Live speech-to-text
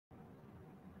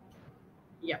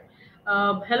Yeah.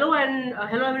 Hello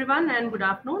everyone and good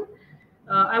afternoon.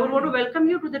 I would want to welcome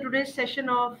you to the today's session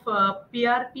of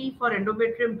PRP for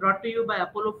Endometrium brought to you by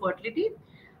Apollo Fertility.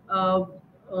 Uh,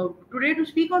 Today to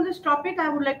speak on this topic, I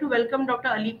would like to welcome Dr.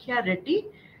 Alikia Reddy.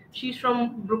 She's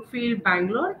from Brookfield,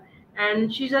 Bangalore,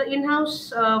 and she's an in-house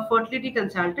fertility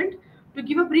consultant. To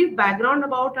give a brief background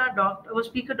about our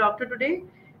speaker doctor today,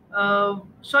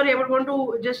 sorry, I would want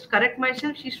to just correct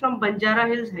myself. She's from Banjara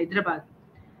Hills, Hyderabad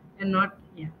and not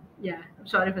yeah, I'm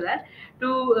sorry for that.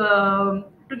 To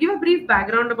give a brief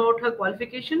background about her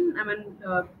qualification, I mean,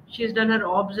 she's done her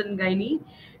obs in gynae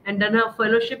and done her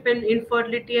fellowship in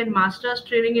infertility and master's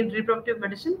training in reproductive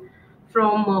medicine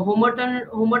from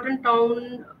Homerton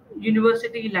Town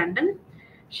University, London.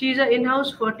 She's an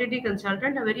in-house fertility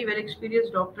consultant, a very well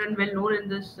experienced doctor and well known in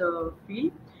this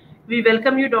field. We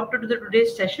welcome you, doctor, to the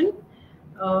today's session.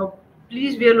 uh,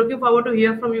 Please, we are looking forward to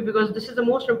hear from you because this is the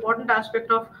most important aspect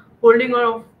of holding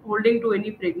to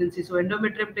any pregnancy. So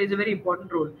endometrium plays a very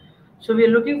important role. So we are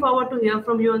looking forward to hear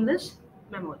from you on this,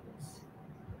 ma'am. On this.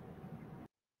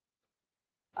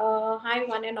 Hi,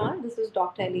 one and all. This is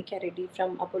Dr. Alikia Reddy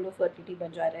from Apollo Fertility,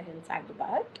 Banjara Hills,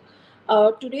 Hyderabad.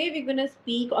 Today, we're going to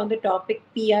speak on the topic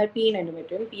PRP in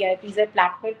endometrium. PRP is a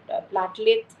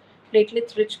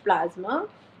platelets-rich plasma,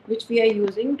 which we are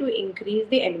using to increase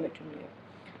the endometrium layer.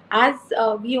 As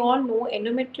we all know,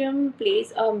 endometrium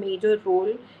plays a major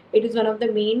role. It is one of the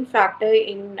main factor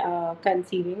in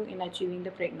conceiving, in achieving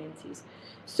the pregnancies.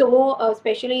 So,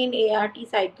 especially in ART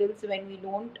cycles, when we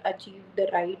don't achieve the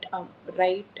right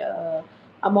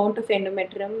amount of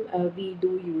endometrium, we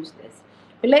do use this.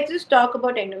 But let's just talk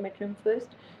about endometrium first.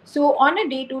 So, on a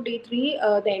day 2, day 3,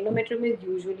 the endometrium is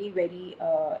usually very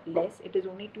less. It is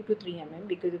only 2 to 3 mm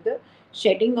because of the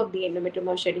shedding of the endometrium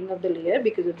or shedding of the layer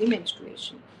because of the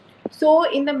menstruation.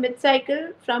 So, in the mid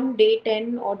cycle, from day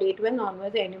 10 or day 12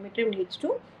 onwards, the endometrium needs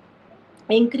to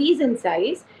increase in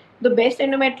size. The best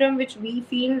endometrium which we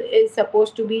feel is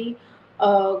supposed to be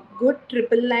a good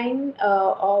triple line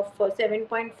of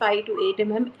 7.5 to 8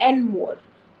 mm and more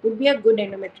would be a good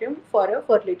endometrium for a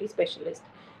fertility specialist.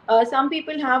 Some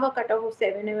people have a cutoff of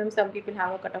 7 mm, some people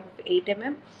have a cutoff of 8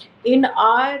 mm. In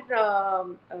our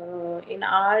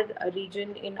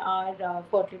region, in our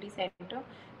fertility center,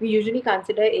 we usually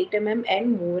consider 8 mm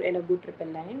and more in a good triple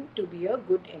line to be a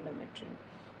good endometrium.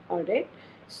 All right.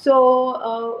 So,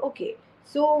 okay.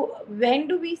 So, when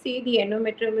do we say the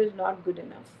endometrium is not good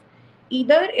enough?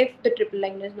 Either if the triple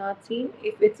line is not seen,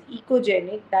 if it's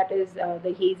echogenic, that is,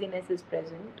 the haziness is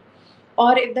present,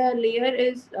 or if the layer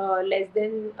is less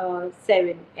than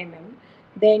 7 mm,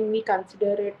 then we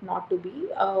consider it not to be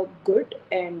good,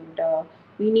 and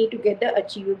we need to get the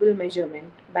achievable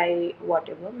measurement by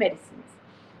whatever medicines.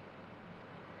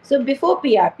 So before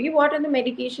PRP, what are the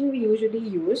medication we usually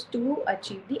use to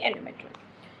achieve the endometrium?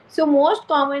 So most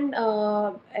common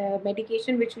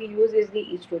medication which we use is the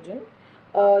estrogen.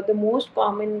 The most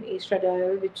common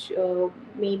estradiol, which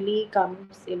mainly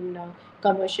comes in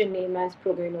commercial name as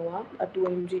Progenova, a 2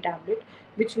 mg tablet,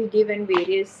 which we give in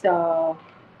various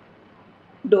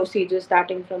dosages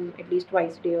starting from at least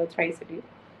twice a day or thrice a day.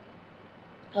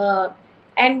 Uh,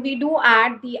 and we do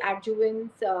add the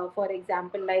adjuvants, for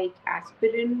example, like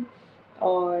aspirin,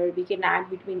 or we can add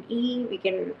vitamin E, we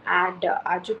can add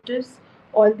adjutus.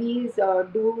 All these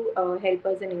do help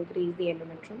us and increase the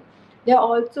endometrium. There are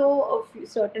also a few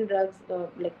certain drugs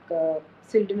like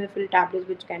sildenafil tablets,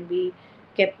 which can be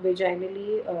kept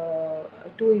vaginally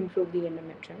to improve the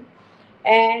endometrium.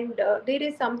 And there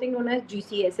is something known as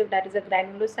GCSF, that is a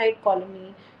granulocyte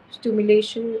colony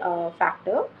stimulation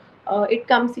factor. It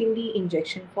comes in the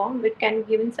injection form, which can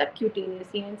be given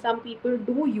subcutaneously, and some people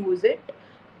do use it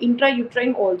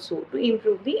intrauterine also to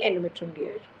improve the endometrium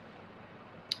layer.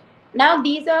 Now,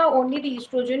 these are only the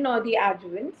estrogen or the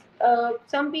adjuvants.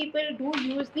 Some people do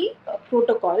use the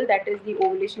protocol, that is the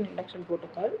ovulation induction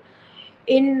protocol,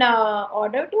 in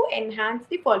order to enhance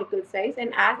the follicle size,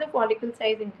 and as the follicle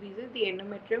size increases, the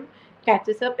endometrium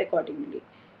catches up accordingly.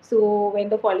 So when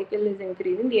the follicle is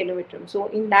increasing, the endometrium, so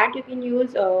in that you can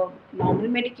use normal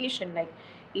medication, like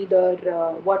either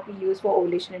what we use for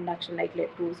ovulation induction, like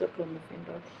letrozole or clomiphene,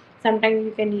 or sometimes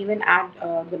you can even add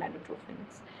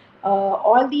gonadotrophins.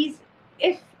 All these,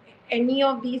 if any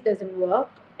of these doesn't work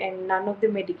and none of the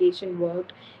medication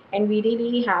worked, and we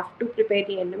really have to prepare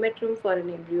the endometrium for an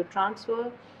embryo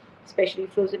transfer, especially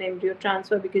frozen embryo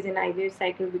transfer, because in IVF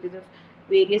cycle, because of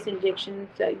various injections,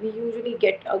 we usually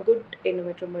get a good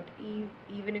endometrium, but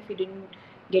even if we didn't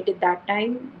get it that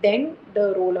time, then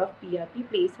the role of PRP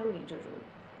plays a major role.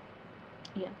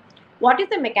 Yeah. What is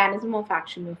the mechanism of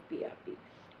action of PRP?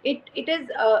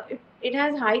 It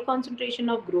has high concentration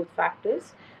of growth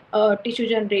factors, tissue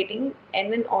generating,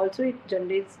 and then also it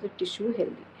generates the tissue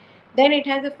healthy. Then it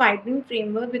has a fibrin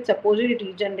framework with supposedly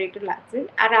regenerative action.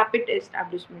 A rapid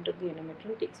establishment of the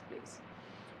endometrium takes place.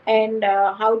 And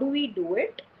how do we do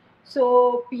it?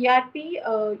 So PRP,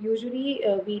 usually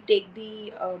we take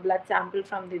the blood sample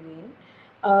from the vein.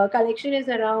 Collection is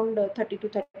around 30 to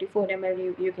 34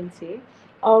 ml, you can say.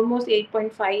 Almost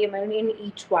 8.5 ml in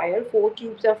each wire. 4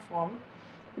 tubes are formed.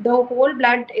 The whole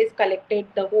blood is collected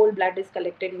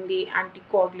in the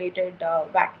anticoagulated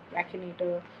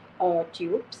vacunator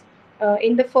tubes.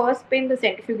 In the first spin, the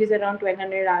centrifuge is around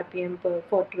 1200 rpm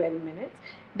for 12 minutes.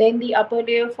 Then the upper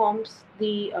layer forms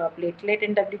the platelet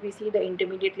in WBC, the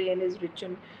intermediate layer is rich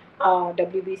in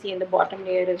WBC, and the bottom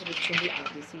layer is rich in the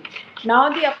RBC. Now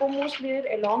the uppermost layer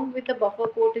along with the buffer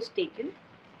coat is taken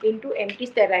into empty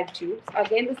sterile tubes.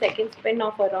 Again, the second spin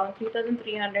of around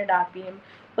 3300 rpm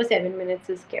for 7 minutes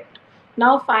is kept.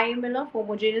 Now 5 ml of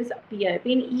homogeneous PRP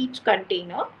in each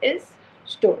container is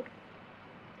stored.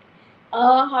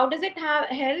 How does it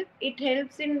help? It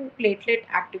helps in platelet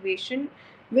activation,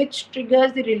 which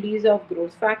triggers the release of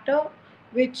growth factor,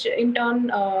 which in turn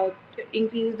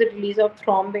increases the release of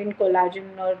thrombin,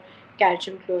 collagen, or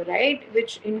calcium chloride,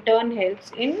 which in turn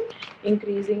helps in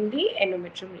increasing the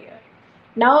endometrium layer.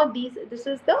 Now, this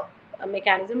is the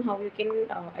mechanism how you can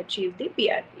achieve the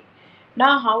PRP.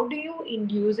 Now, how do you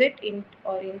induce it in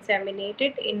or inseminate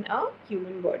it in a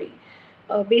human body?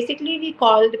 Basically, we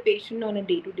call the patient on a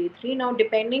day to day three. Now,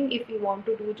 depending if you want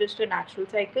to do just a natural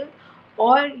cycle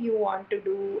or you want to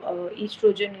do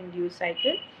estrogen induced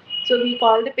cycle. So, we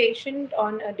call the patient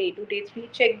on a day to day three,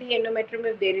 check the endometrium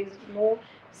if there is no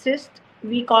cyst.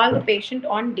 We call the patient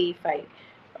on day 5.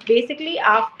 Basically,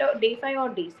 after day 5 or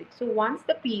day 6. So, once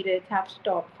the periods have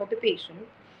stopped for the patient,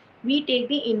 we take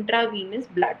the intravenous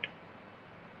blood.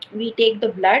 We take the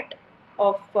blood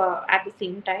of at the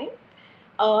same time,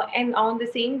 and on the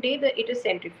same day it is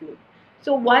centrifuge.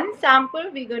 So one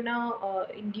sample we're gonna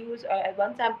induce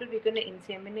one sample we're gonna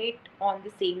inseminate on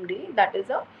the same day, that is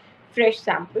a fresh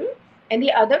sample, and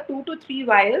the other 2 to 3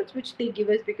 vials which they give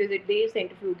us because they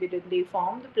centrifuge it and they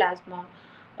form the plasma,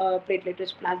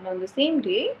 platelet plasma on the same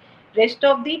day. Rest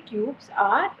of the tubes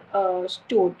are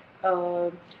stored.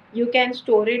 You can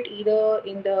store it either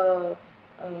in the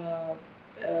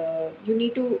you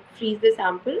need to freeze the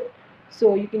sample,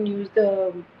 so you can use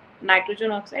the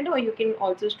nitrogen oxide, or you can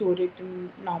also store it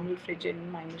in normal fridge in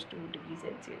 -2 degrees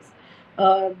Celsius.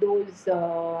 Those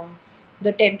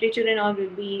the temperature and all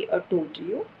will be told to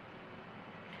you.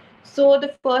 So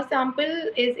the first sample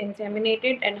is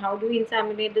inseminated, and how do we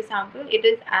inseminate the sample? It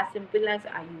is as simple as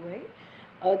IUI.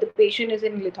 The patient is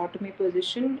in lithotomy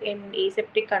position in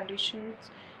aseptic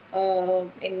conditions,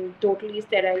 in totally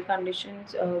sterile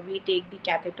conditions. We take the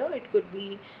catheter. It could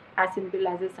be as simple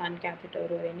as a sun catheter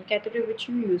or any catheter which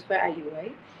you use for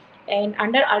IUI, and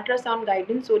under ultrasound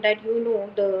guidance, so that you know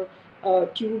the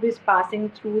tube is passing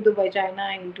through the vagina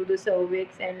into the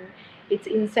cervix and it's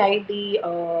inside the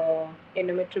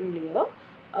endometrium layer.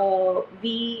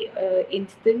 We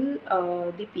instill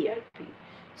the PRP.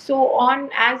 So on,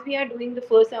 as we are doing the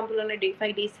first sample on a day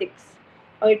 5, day 6,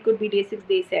 or it could be day 6,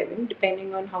 day 7,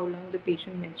 depending on how long the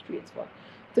patient menstruates for.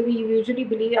 So we usually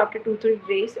believe after 2 3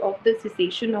 days of the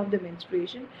cessation of the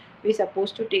menstruation, we're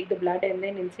supposed to take the blood and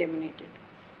then inseminate it.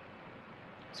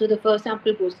 So the first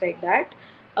sample goes like that.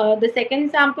 The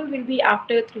second sample will be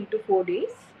after 3 to 4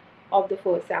 days of the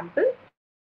first sample.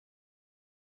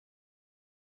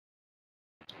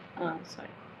 Sorry.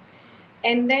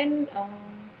 And then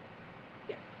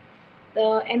yeah.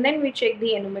 And then we check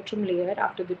the endometrium layer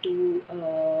after the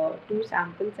two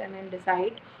samples, and then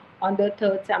decide on the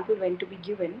third sample when to be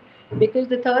given, because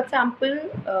the third sample,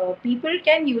 people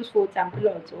can use fourth sample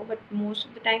also, but most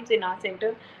of the times in our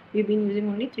center we've been using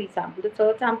only 3 samples. The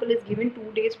third sample is given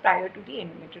 2 days prior to the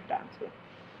endometrium transfer.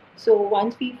 So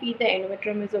once we feel the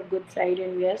endometrium is of good side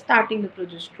and we are starting the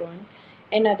progesterone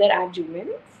and other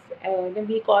adjuvants, then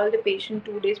we call the patient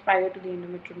 2 days prior to the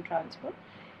endometrium transfer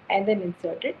and then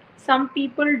insert it. Some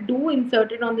people do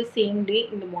insert it on the same day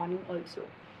in the morning also.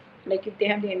 Like if they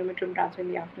have the endometrium transfer in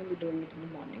the afternoon, they're doing it in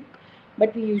the morning.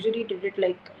 But we usually did it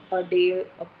like a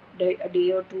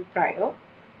day or two prior,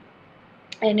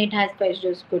 and it has fetched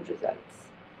us good results.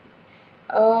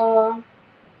 Uh,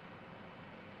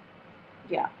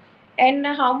 Yeah. And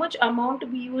how much amount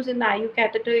we use in the IU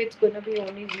catheter? It's going to be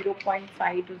only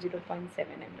 0.5 to 0.7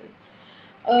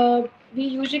 ml. We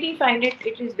usually find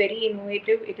it is very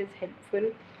innovative, it is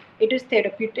helpful, it is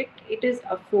therapeutic, it is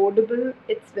affordable,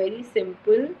 it's very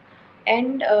simple,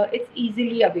 and it's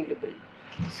easily available.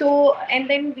 So, and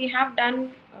then we have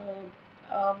done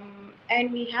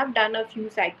And we have done a few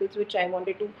cycles which I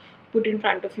wanted to put in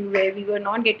front of you, where we were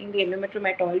not getting the endometrium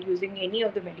at all using any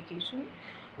of the medication.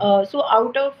 So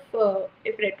out of,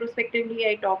 if retrospectively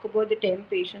I talk about the 10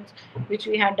 patients which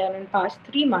we had done in past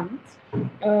 3 months,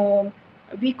 um,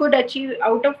 we could achieve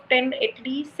out of 10, at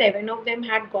least 7 of them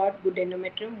had got good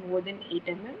endometrium, more than 8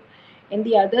 mm, and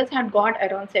the others had got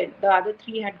around 7, the other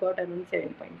 3 had got around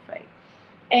 7.5.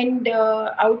 And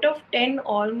out of 10,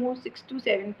 almost 6 to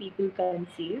 7 people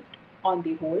conceived on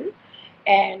the whole,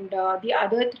 and the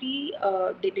other 3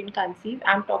 didn't conceive.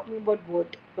 I'm talking about both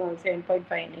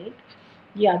 7.5 and 8.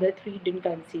 The other 3 didn't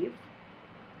conceive.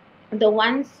 The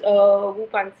ones who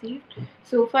conceived,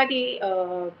 so far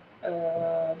the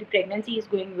pregnancy is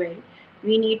going well.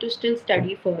 We need to still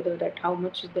study further that how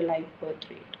much is the live birth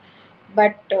rate.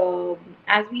 But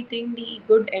as we think, the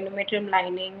good endometrium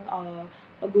lining,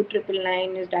 a good triple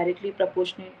line is directly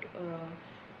proportionate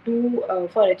to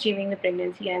for achieving the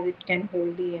pregnancy, as it can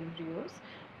hold the embryos.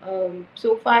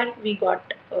 So far we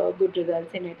got good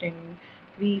results in it, and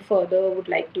we further would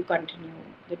like to continue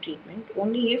the treatment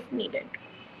only if needed.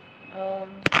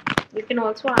 um, you can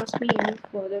also ask me any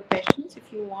further questions if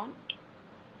you want.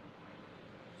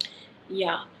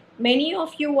 Yeah, many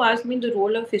of you asked me the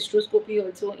role of hysteroscopy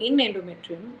also in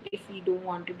endometrium if we don't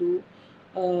want to do.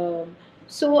 Um,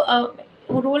 so,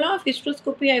 role of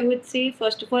hysteroscopy, I would say,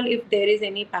 first of all, if there is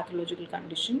any pathological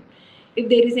condition, if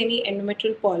there is any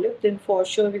endometrial polyp, then for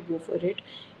sure we go for it.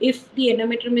 If the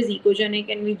endometrium is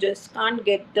ecogenic and we just can't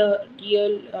get the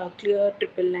real clear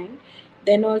triple line,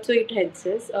 then also it helps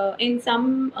us. In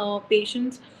some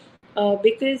patients,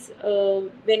 because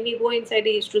when we go inside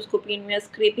the hysteroscopy and we are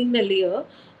scraping the layer,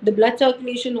 the blood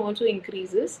circulation also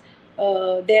increases.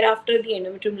 Thereafter, the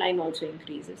endometrium line also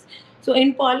increases. So,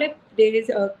 in polyp, there is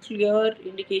a clear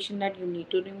indication that you need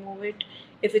to remove it.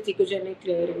 If it's ecogenic,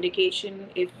 clear indication.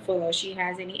 If she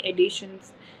has any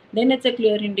adhesions, then it's a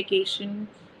clear indication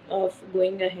of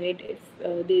going ahead. If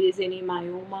there is any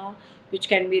myoma which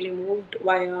can be removed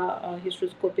via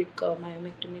hysteroscopic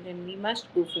myomectomy, then we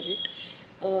must go for it.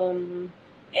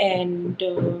 And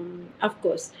of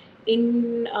course,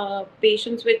 in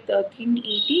patients with thin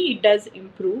ET, it does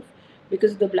improve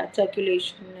because the blood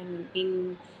circulation, and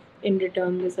in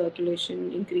return the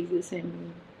circulation increases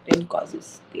and then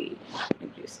causes the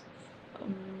increase.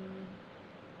 Um,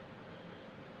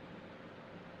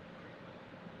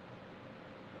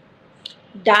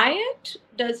 Diet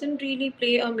doesn't really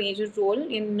play a major role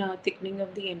in thickening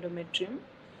of the endometrium.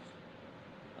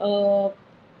 Uh,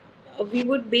 we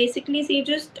would basically say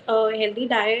just a healthy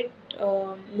diet,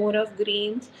 more of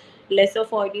greens, less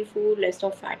of oily food, less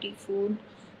of fatty food,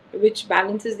 which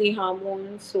balances the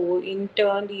hormones. So, in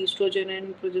turn, the estrogen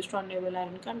and progesterone level are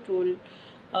in control.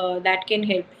 That can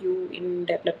help you in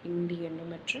developing the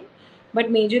endometrium. But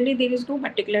majorly, there is no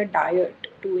particular diet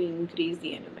to increase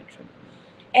the endometrium.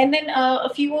 And then a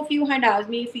few of you had asked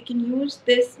me if we can use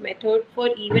this method for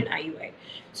even IUI.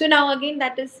 So now again,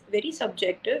 that is very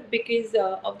subjective because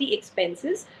of the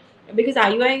expenses. Because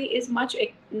IUI is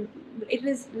it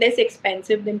is less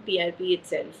expensive than PRP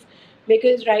itself.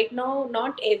 Because right now,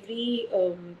 not every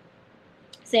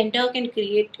center can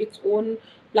create its own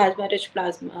platelet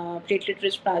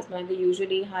rich plasma. They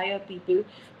usually hire people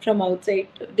from outside.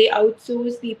 They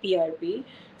outsource the PRP,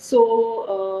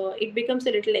 so it becomes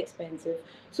a little expensive.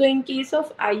 So in case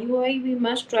of IUI, we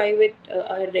must try with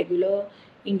our regular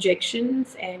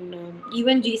injections, and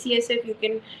even GCSF you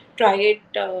can try it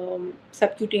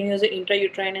subcutaneous or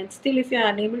intrauterine, and still if you are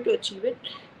unable to achieve it,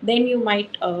 then you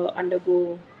might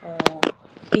undergo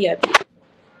PRP.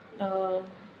 Uh,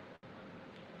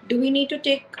 do we need to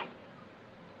take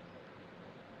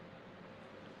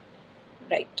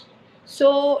Right.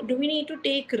 So, do we need to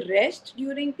take rest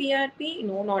during PRP?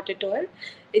 No, not at all.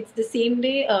 It's the same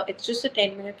day. It's just a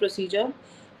 10-minute procedure.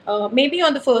 Maybe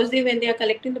on the first day when they are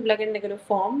collecting the blood and they're going to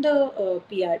form the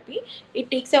PRP, it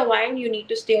takes a while. You need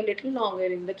to stay a little longer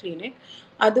in the clinic.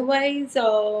 Otherwise,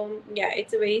 yeah,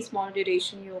 it's a very small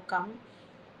duration. You come,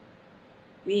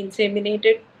 we inseminate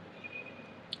it,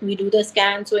 we do the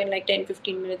scan, so in like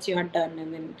 10-15 minutes you are done.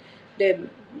 And then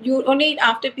you only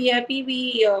after PRP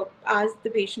we ask the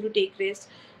patient to take rest,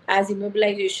 as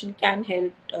immobilization can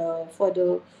help for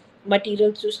the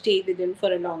materials to stay within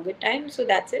for a longer time. So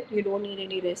that's it, you don't need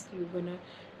any rest. You're gonna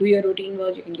do your routine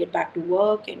work, you can get back to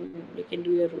work and you can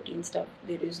do your routine stuff.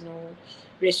 There is no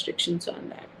restrictions on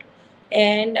that.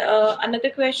 And another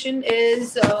question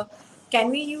is, can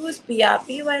we use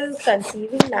PRP while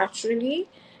conceiving naturally?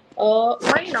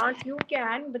 Why not? You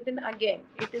can, but then again,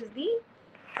 it is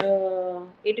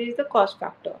the cost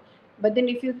factor. But then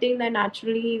if you think that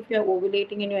naturally, if you're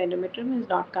ovulating and your endometrium is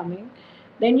not coming,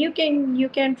 then you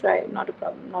can try. Not a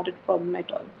problem, not a problem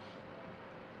at all.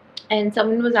 And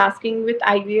someone was asking with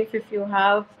IVF, if you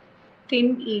have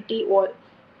thin ET or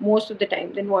most of the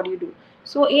time, then what do you do?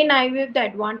 So in IVF, the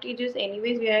advantage is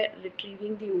anyways we are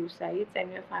retrieving the oocytes and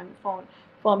we're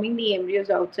forming the embryos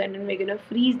outside, and we're gonna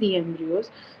freeze the embryos.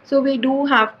 So we do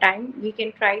have time. We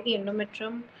can try the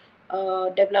endometrium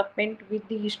development with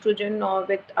the estrogen or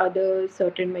with other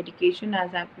certain medication,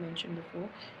 as I've mentioned before,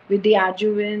 with the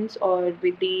adjuvants or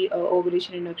with the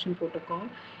ovulation induction protocol.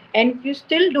 And if you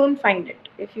still don't find it,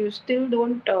 if you still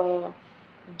don't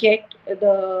get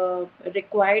the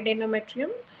required endometrium,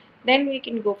 then we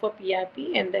can go for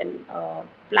PRP and then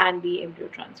plan the embryo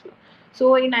transfer.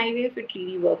 So in IVF, it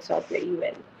really works out very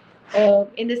well.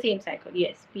 In the same cycle,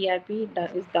 yes, PRP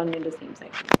is done in the same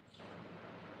cycle.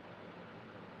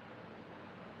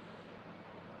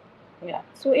 Yeah,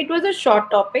 so it was a short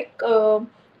topic.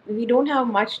 We don't have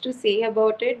much to say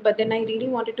about it, but then I really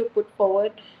wanted to put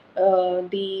forward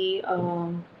the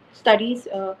studies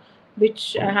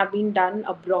which have been done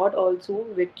abroad also,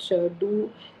 which do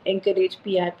encourage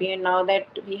PRP. And now that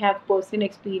we have person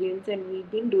experience and we've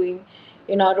been doing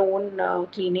in our own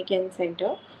clinic and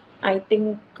center, I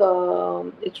think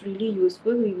it's really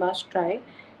useful. We must try.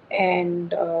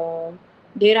 And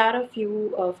there are a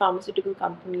few pharmaceutical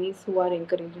companies who are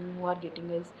encouraging, who are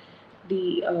getting us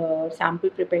the sample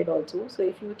prepared also. So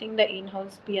if you think the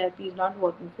in-house PRP is not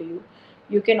working for you,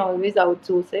 you can always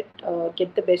outsource it,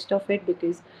 get the best of it,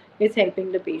 because it's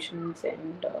helping the patients.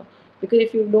 And because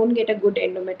if you don't get a good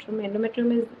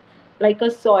endometrium is like a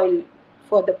soil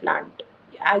for the plant.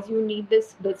 As you need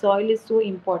this, the soil is so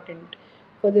important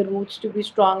for the roots to be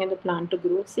strong and the plant to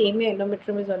grow. Same way,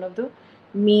 endometrium is one of the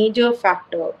major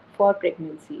factor for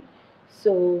pregnancy.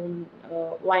 So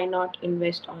why not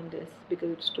invest on this, because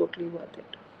it's totally worth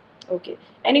it. Okay.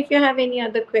 And if you have any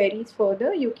other queries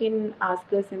further, you can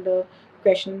ask us in the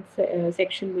questions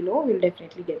section below. We'll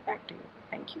definitely get back to you.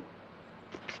 Thank you.